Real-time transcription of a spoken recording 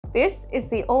This is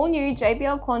the all-new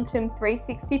JBL Quantum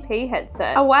 360p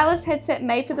headset, a wireless headset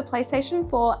made for the PlayStation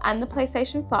 4 and the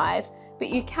PlayStation 5, but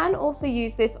you can also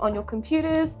use this on your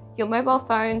computers, your mobile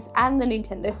phones, and the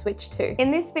Nintendo Switch too.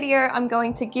 In this video, I'm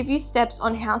going to give you steps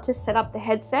on how to set up the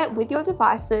headset with your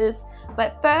devices,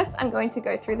 but first I'm going to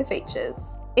go through the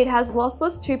features. It has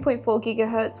lossless 2.4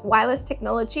 GHz wireless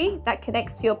technology that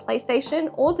connects to your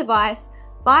PlayStation or device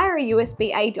via a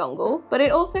USB-A dongle, but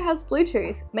it also has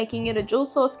Bluetooth, making it a dual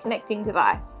source connecting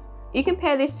device. You can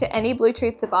pair this to any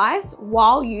Bluetooth device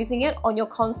while using it on your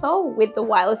console with the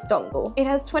wireless dongle. It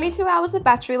has 22 hours of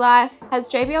battery life, has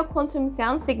JBL Quantum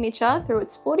sound signature through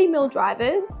its 40mm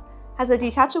drivers, has a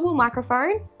detachable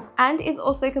microphone, and is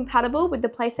also compatible with the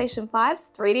PlayStation 5's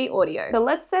 3D audio. So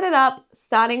let's set it up,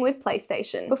 starting with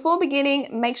PlayStation. Before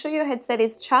beginning, make sure your headset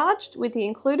is charged with the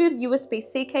included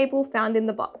USB-C cable found in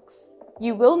the box.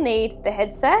 You will need the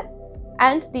headset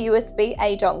and the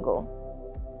USB-A dongle.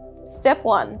 Step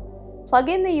 1. Plug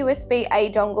in the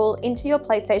USB-A dongle into your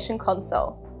PlayStation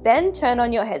console. Then turn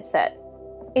on your headset.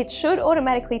 It should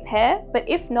automatically pair, but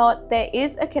if not, there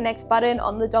is a connect button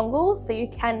on the dongle so you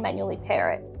can manually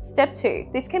pair it. Step 2.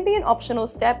 This can be an optional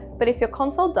step, but if your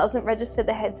console doesn't register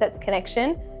the headset's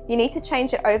connection, you need to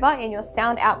change it over in your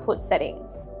sound output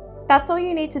settings. That's all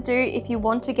you need to do if you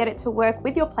want to get it to work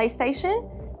with your PlayStation,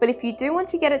 but if you do want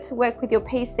to get it to work with your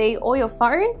PC or your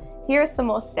phone, here are some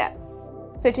more steps.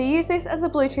 So to use this as a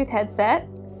Bluetooth headset,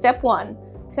 step 1,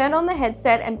 turn on the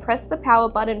headset and press the power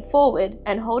button forward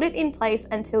and hold it in place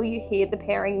until you hear the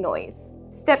pairing noise.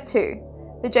 Step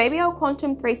 2, the JBL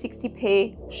Quantum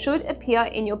 360p should appear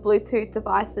in your Bluetooth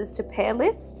devices to pair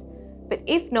list, but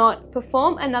if not,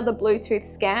 perform another Bluetooth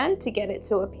scan to get it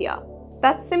to appear.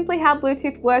 That's simply how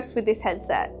Bluetooth works with this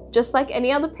headset, just like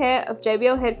any other pair of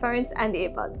JBL headphones and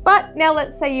earbuds. But now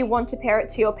let's say you want to pair it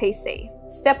to your PC.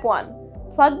 Step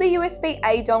 1. Plug the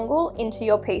USB-A dongle into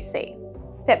your PC.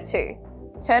 Step 2.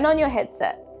 Turn on your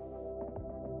headset.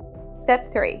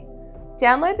 Step 3.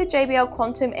 Download the JBL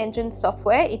Quantum Engine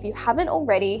software if you haven't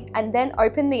already, and then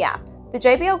open the app. The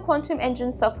JBL Quantum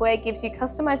Engine software gives you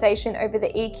customization over the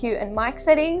EQ and mic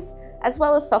settings, as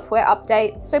well as software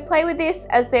updates, so play with this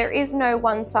as there is no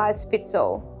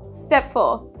one-size-fits-all. Step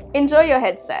 4. Enjoy your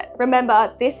headset.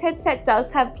 Remember, this headset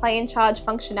does have play and charge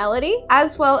functionality,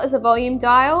 as well as a volume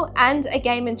dial and a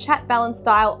game and chat balance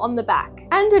dial on the back,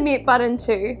 and a mute button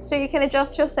too, so you can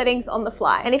adjust your settings on the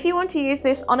fly. And if you want to use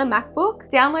this on a MacBook,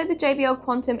 download the JBL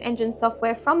Quantum Engine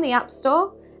software from the App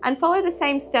Store and follow the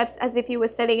same steps as if you were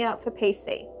setting it up for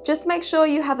PC. Just make sure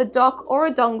you have a dock or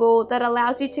a dongle that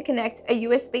allows you to connect a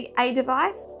USB-A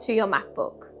device to your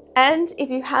MacBook. And if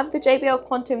you have the JBL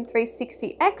Quantum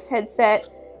 360X headset,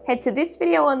 head to this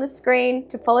video on the screen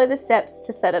to follow the steps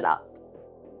to set it up.